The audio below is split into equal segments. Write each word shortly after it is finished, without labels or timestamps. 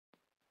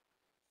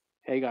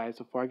Hey guys,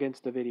 before I get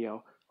into the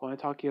video, I want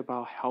to talk to you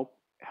about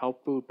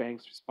help food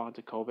banks respond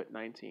to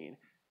COVID-19.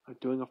 I'm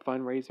doing a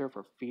fundraiser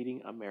for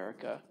Feeding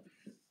America,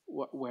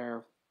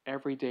 where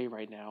every day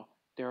right now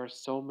there are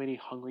so many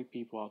hungry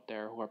people out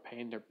there who are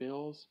paying their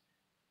bills,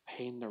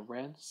 paying their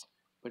rents,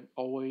 but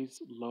always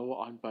low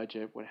on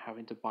budget when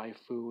having to buy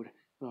food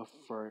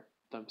for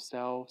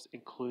themselves,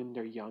 including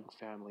their young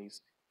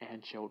families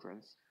and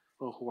children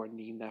who are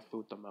needing that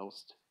food the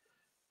most.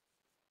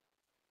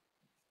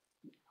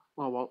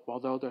 Although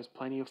although there is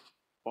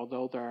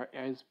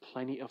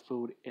plenty of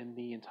food in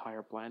the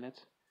entire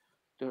planet,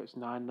 there's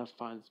not enough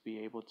funds to be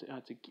able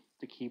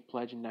to keep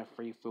pledging that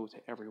free food to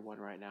everyone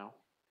right now.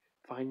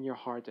 Find your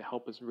heart to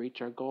help us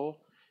reach our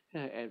goal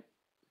and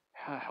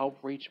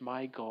help reach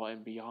my goal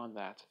and beyond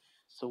that,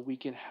 so we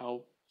can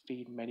help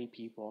feed many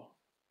people.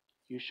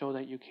 You show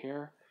that you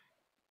care,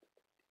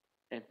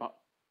 and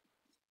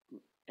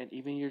and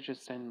even you're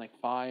just sending like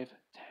 5,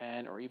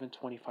 10, or even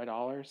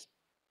 $25,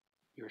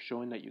 you're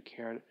showing that you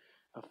care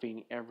of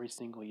feeding every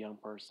single young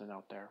person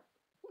out there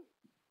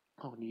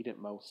who need it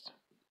most.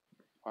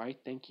 Alright,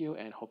 thank you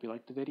and hope you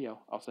liked the video.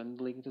 I'll send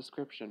the link in the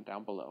description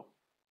down below.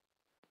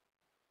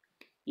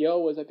 Yo,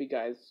 what's up you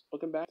guys?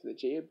 Welcome back to the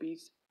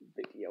JFB's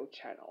video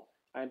channel.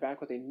 I'm back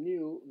with a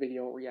new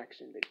video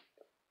reaction video.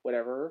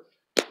 Whatever.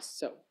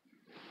 So,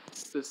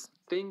 it's this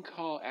thing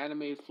called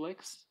Animated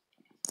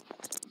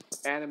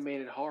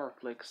Horror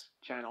Flicks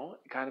channel.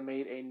 It kind of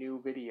made a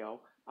new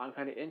video. I'm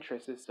kind of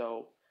interested,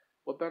 so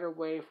what better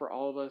way for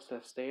all of us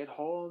to stay at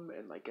home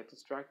and like get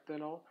distracted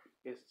and all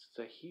is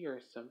to hear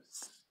some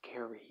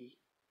scary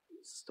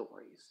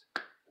stories.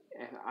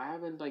 And I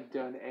haven't like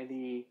done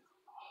any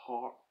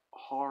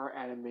horror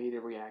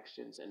animated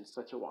reactions in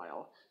such a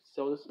while,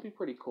 so this will be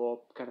pretty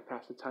cool. Kind of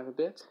pass the time a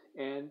bit,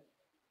 and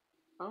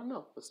I don't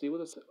know. Let's see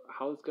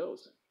how this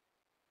goes.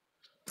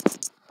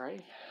 All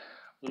right, a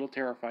little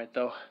terrified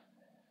though.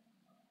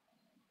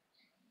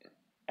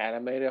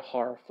 Animated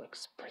Horror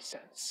Flicks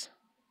presents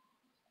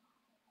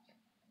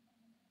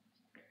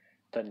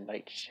The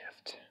Night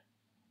Shift.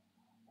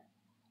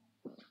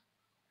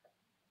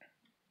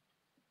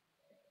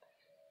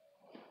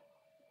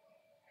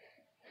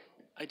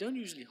 I don't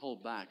usually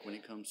hold back when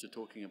it comes to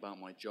talking about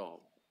my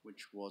job,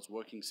 which was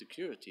working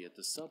security at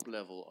the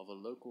sub-level of a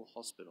local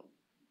hospital.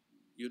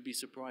 You'd be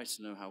surprised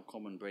to know how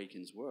common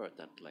break-ins were at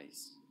that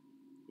place,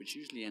 which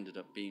usually ended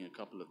up being a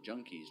couple of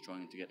junkies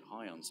trying to get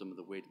high on some of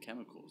the weird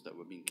chemicals that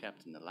were being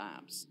kept in the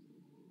labs.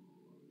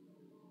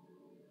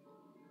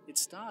 It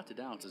started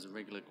out as a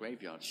regular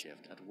graveyard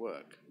shift at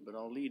work, but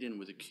I'll lead in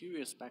with a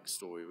curious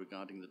backstory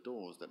regarding the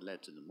doors that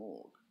led to the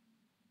morgue.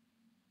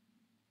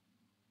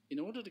 In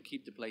order to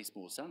keep the place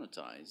more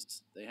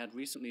sanitized, they had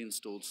recently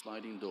installed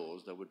sliding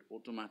doors that would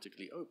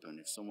automatically open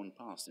if someone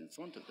passed in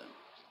front of them,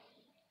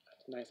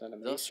 Nice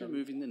animation. thus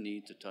removing the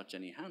need to touch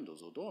any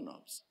handles or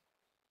doorknobs,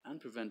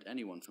 and prevent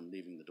anyone from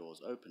leaving the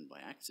doors open by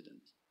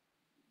accident.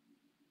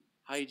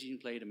 Hygiene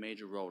played a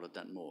major role at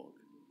that morgue,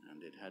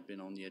 and it had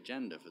been on the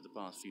agenda for the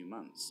past few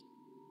months.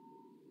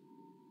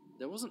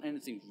 There wasn't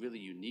anything really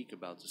unique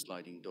about the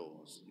sliding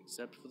doors,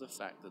 except for the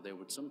fact that they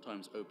would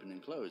sometimes open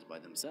and close by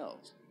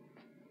themselves.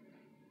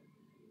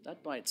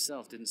 That by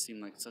itself didn't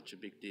seem like such a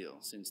big deal,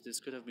 since this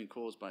could have been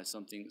caused by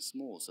something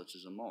small such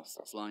as a moth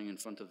flying in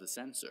front of the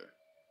sensor.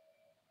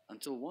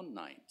 Until one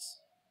night,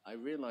 I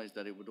realized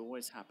that it would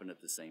always happen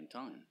at the same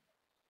time.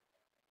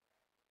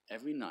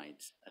 Every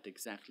night, at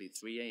exactly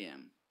 3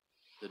 AM,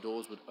 the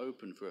doors would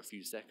open for a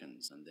few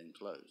seconds and then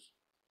close.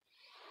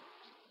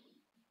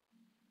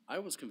 I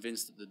was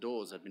convinced that the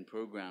doors had been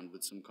programmed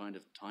with some kind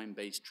of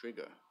time-based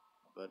trigger,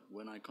 but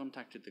when I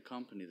contacted the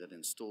company that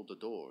installed the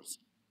doors,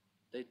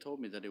 they told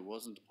me that it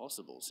wasn't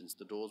possible since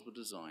the doors were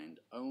designed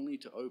only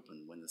to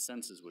open when the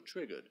sensors were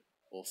triggered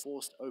or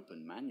forced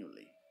open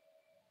manually.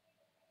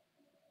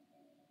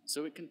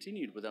 So it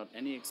continued without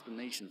any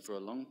explanation for a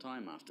long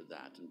time after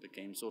that and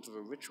became sort of a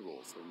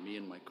ritual for me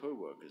and my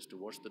co-workers to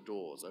watch the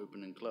doors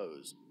open and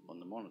close on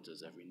the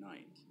monitors every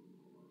night.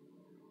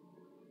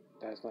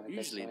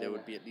 Usually there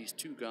would be at least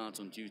 2 guards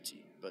on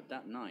duty, but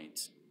that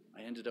night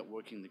I ended up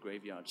working the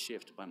graveyard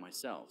shift by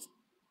myself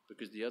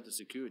because the other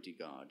security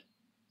guard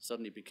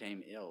suddenly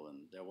became ill and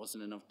there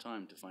wasn't enough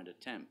time to find a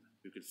temp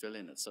who could fill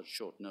in at such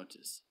short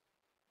notice.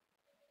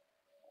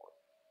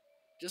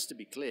 Just to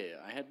be clear,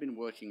 I had been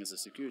working as a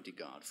security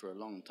guard for a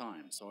long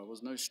time, so I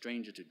was no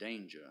stranger to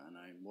danger and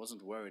I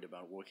wasn't worried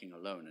about working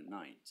alone at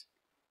night.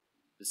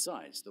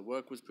 Besides, the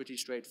work was pretty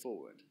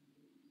straightforward.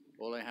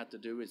 All I had to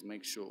do is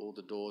make sure all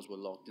the doors were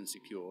locked and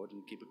secured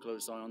and keep a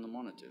close eye on the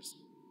monitors.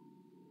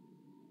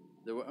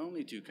 There were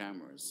only 2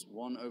 cameras,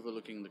 one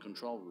overlooking the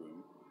control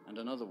room and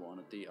another one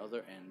at the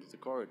other end of the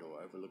corridor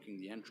overlooking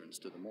the entrance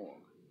to the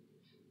morgue.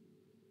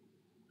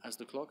 As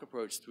the clock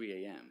approached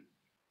 3 AM,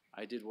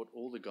 I did what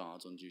all the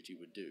guards on duty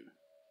would do: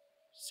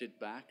 sit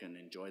back and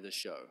enjoy the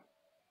show.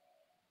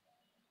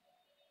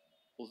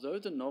 Although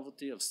the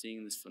novelty of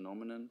seeing this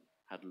phenomenon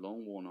had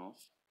long worn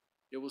off,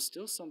 it was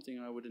still something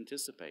I would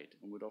anticipate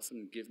and would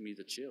often give me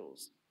the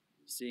chills,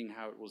 seeing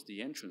how it was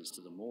the entrance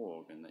to the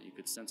morgue and that you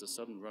could sense a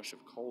sudden rush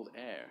of cold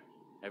air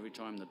every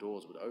time the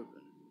doors would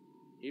open,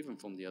 even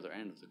from the other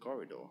end of the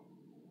corridor.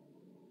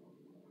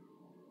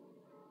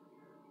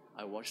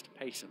 I watched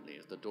patiently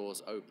as the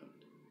doors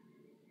opened,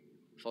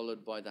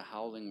 followed by the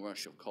howling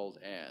rush of cold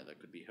air that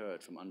could be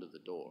heard from under the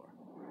door.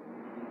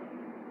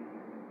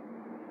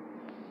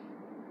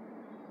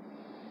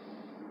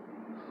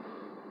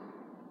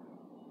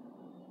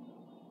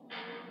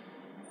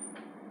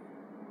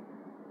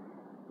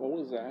 What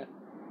was that?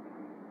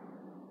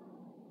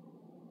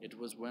 It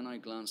was when I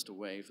glanced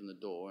away from the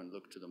door and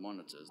looked to the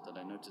monitors that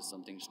I noticed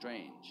something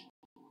strange.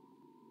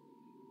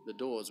 The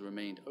doors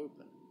remained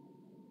open.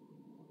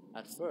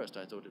 At first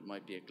I thought it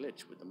might be a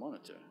glitch with the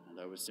monitor, and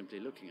I was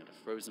simply looking at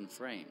a frozen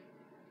frame,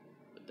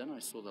 but then I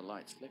saw the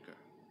lights flicker.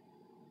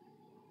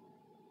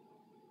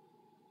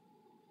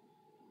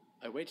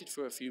 I waited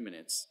for a few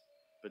minutes,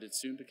 but it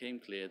soon became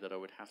clear that I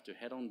would have to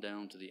head on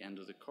down to the end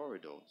of the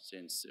corridor,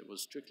 since it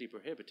was strictly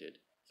prohibited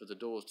for the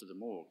doors to the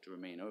morgue to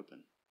remain open.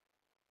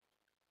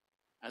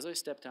 As I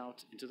stepped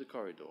out into the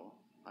corridor,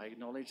 I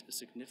acknowledged a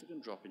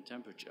significant drop in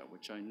temperature,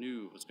 which I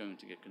knew was going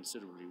to get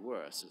considerably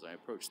worse as I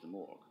approached the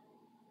morgue.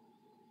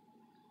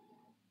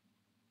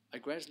 I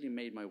gradually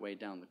made my way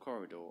down the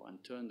corridor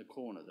and turned the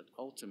corner that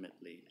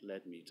ultimately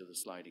led me to the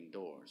sliding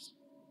doors.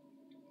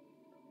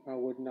 I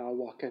would not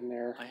walk in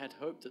there. I had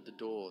hoped that the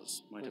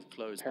doors might have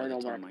closed by the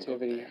time I got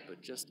there,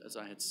 but just as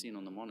I had seen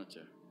on the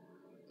monitor,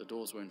 the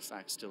doors were in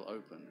fact still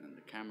open and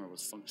the camera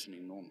was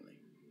functioning normally.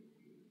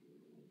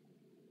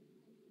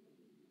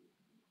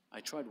 I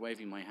tried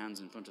waving my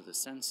hands in front of the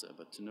sensor,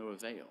 but to no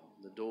avail.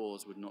 The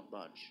doors would not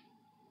budge.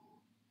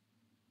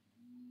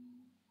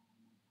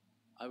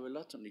 I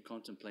reluctantly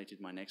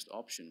contemplated my next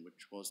option,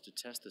 which was to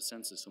test the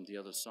sensors from the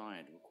other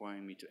side,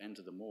 requiring me to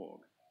enter the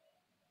morgue.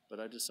 But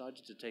I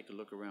decided to take a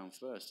look around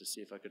first to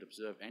see if I could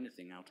observe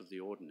anything out of the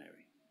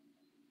ordinary.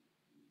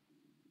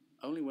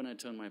 Only when I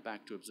turned my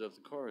back to observe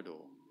the corridor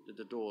did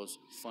the doors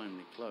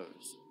finally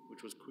close,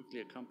 which was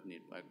quickly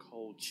accompanied by a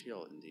cold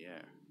chill in the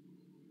air.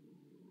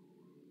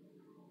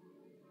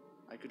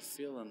 I could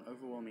feel an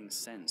overwhelming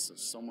sense of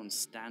someone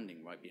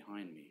standing right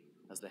behind me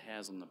as the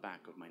hairs on the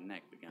back of my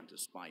neck began to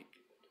spike.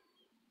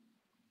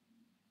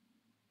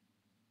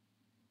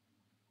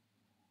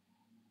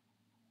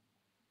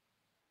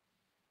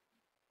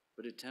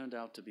 But it turned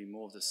out to be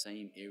more of the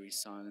same eerie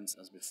silence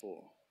as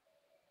before.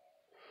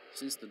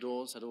 Since the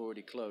doors had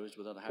already closed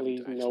without having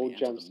to actually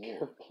enter the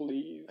morgue,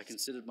 please. I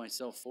considered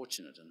myself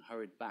fortunate and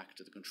hurried back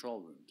to the control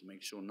room to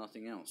make sure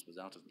nothing else was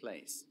out of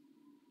place.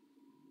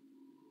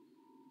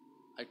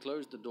 I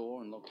closed the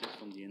door and locked it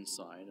from the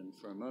inside, and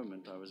for a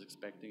moment I was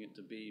expecting it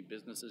to be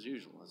business as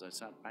usual as I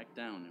sat back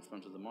down in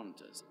front of the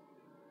monitors.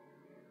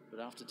 But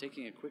after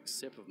taking a quick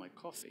sip of my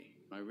coffee,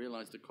 I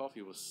realized the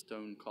coffee was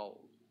stone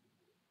cold.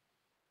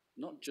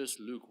 Not just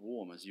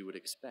lukewarm as you would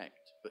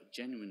expect, but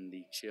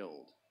genuinely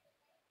chilled.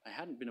 I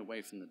hadn't been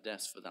away from the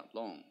desk for that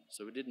long,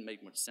 so it didn't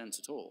make much sense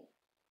at all.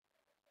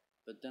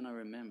 But then I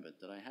remembered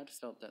that I had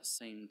felt that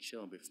same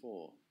chill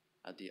before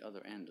at the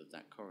other end of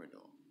that corridor.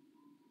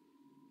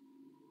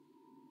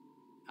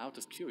 Out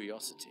of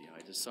curiosity,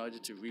 I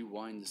decided to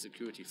rewind the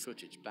security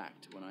footage back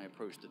to when I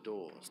approached the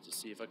doors to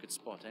see if I could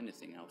spot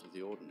anything out of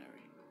the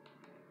ordinary,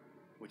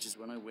 which is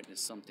when I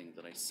witnessed something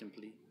that I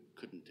simply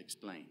couldn't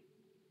explain.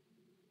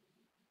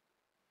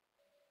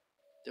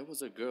 There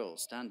was a girl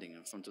standing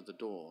in front of the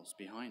doors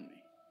behind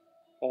me.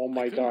 Oh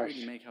my I couldn't gosh.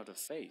 really make out her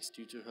face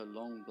due to her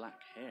long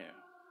black hair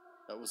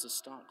that was a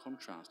stark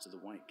contrast to the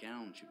white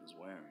gown she was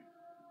wearing.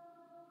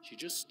 She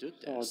just stood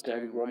there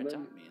staring right at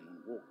me and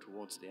then walked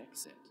towards the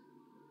exit.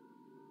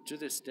 To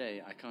this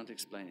day, I can't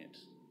explain it,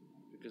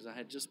 because I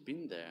had just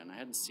been there and I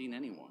hadn't seen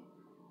anyone.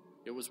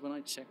 It was when I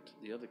checked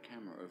the other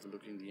camera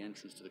overlooking the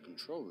entrance to the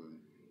control room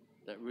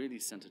that really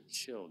sent a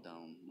chill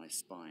down my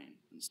spine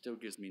and still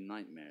gives me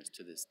nightmares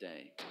to this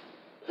day.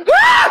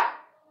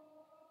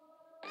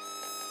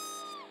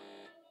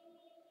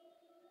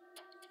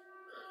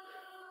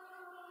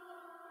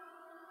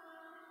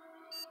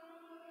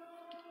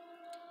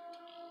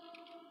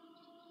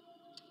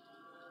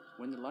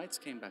 When the lights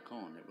came back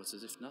on, it was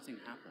as if nothing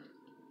happened.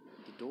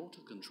 The door to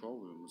the control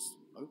room was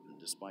open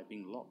despite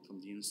being locked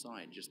from the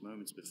inside just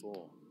moments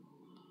before.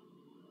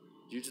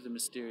 Due to the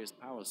mysterious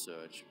power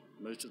surge,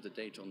 most of the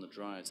data on the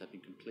drives had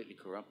been completely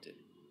corrupted.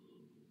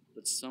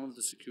 But some of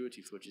the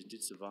security footage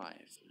did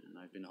survive, and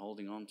I've been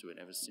holding on to it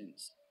ever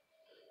since.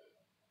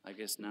 I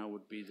guess now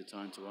would be the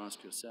time to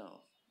ask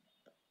yourself,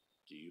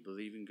 do you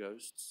believe in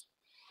ghosts?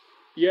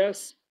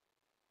 Yes.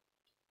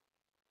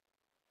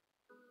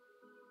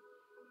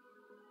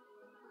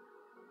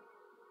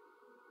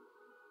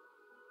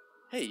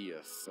 Hey,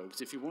 folks,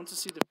 if you want to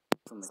see the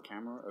from the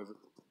camera over...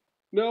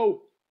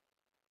 No!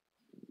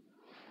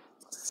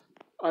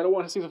 I don't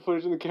want to see the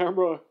footage in the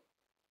camera.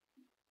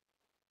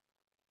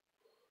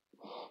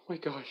 Oh my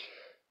gosh.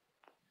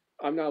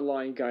 I'm not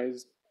lying,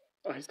 guys.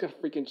 I just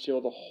got freaking chill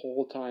the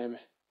whole time.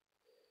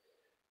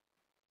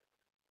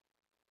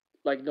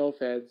 Like, no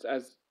offense,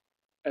 as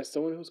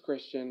someone who's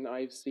Christian,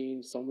 I've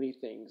seen so many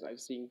things.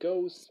 I've seen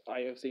ghosts, I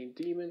have seen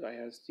demons, I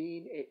have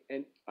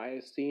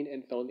seen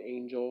and felt an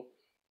angel.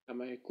 at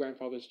my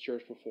grandfather's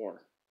church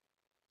before.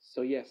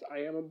 So yes, I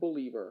am a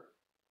believer.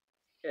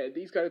 And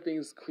these kind of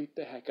things creep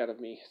the heck out of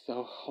me.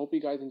 So hope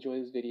you guys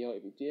enjoyed this video.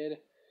 If you did,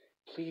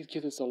 please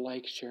give this a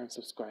like, share, and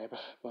subscribe.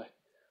 But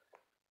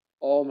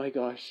oh my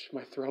gosh,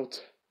 my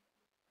throat.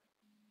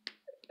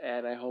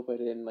 And I hope I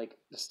didn't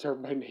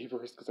disturb my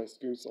neighbors because I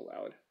screamed so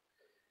loud.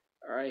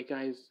 Alright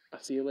guys, I'll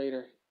see you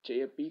later.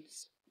 JF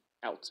Beats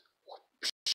out.